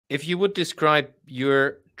If you would describe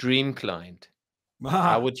your dream client,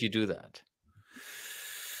 how would you do that?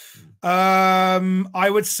 I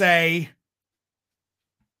would say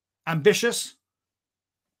ambitious,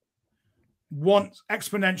 want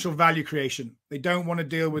exponential value creation. They don't want to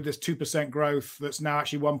deal with this 2% growth that's now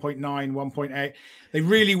actually 1.9, 1.8. They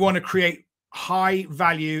really want to create high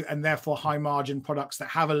value and therefore high margin products that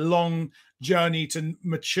have a long journey to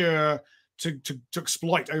mature, to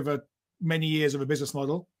exploit over many years of a business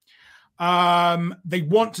model. They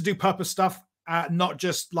want to do purpose stuff, not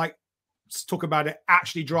just like talk about it,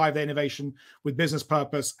 actually drive their innovation with business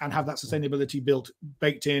purpose and have that sustainability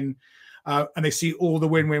baked in. And they see all the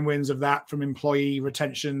win-win-wins of that, from employee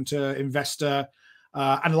retention to investor,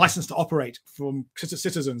 and a license to operate from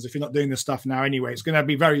citizens. If you're not doing this stuff now anyway, it's going to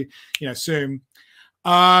be very, soon.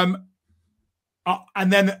 And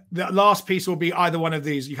then the last piece will be either one of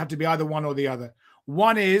these. You have to be either one or the other.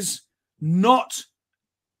 One is not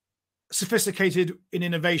sophisticated in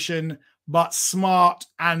innovation, but smart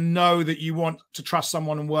and know that you want to trust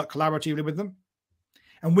someone and work collaboratively with them.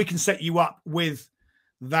 And we can set you up with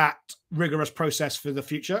that rigorous process for the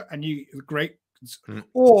future. And great.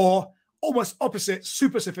 Or almost opposite,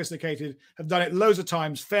 super sophisticated, have done it loads of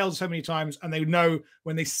times, failed so many times, and they know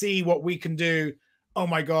when they see what we can do, oh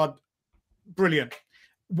my God, brilliant.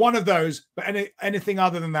 One of those, but anything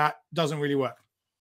other than that doesn't really work.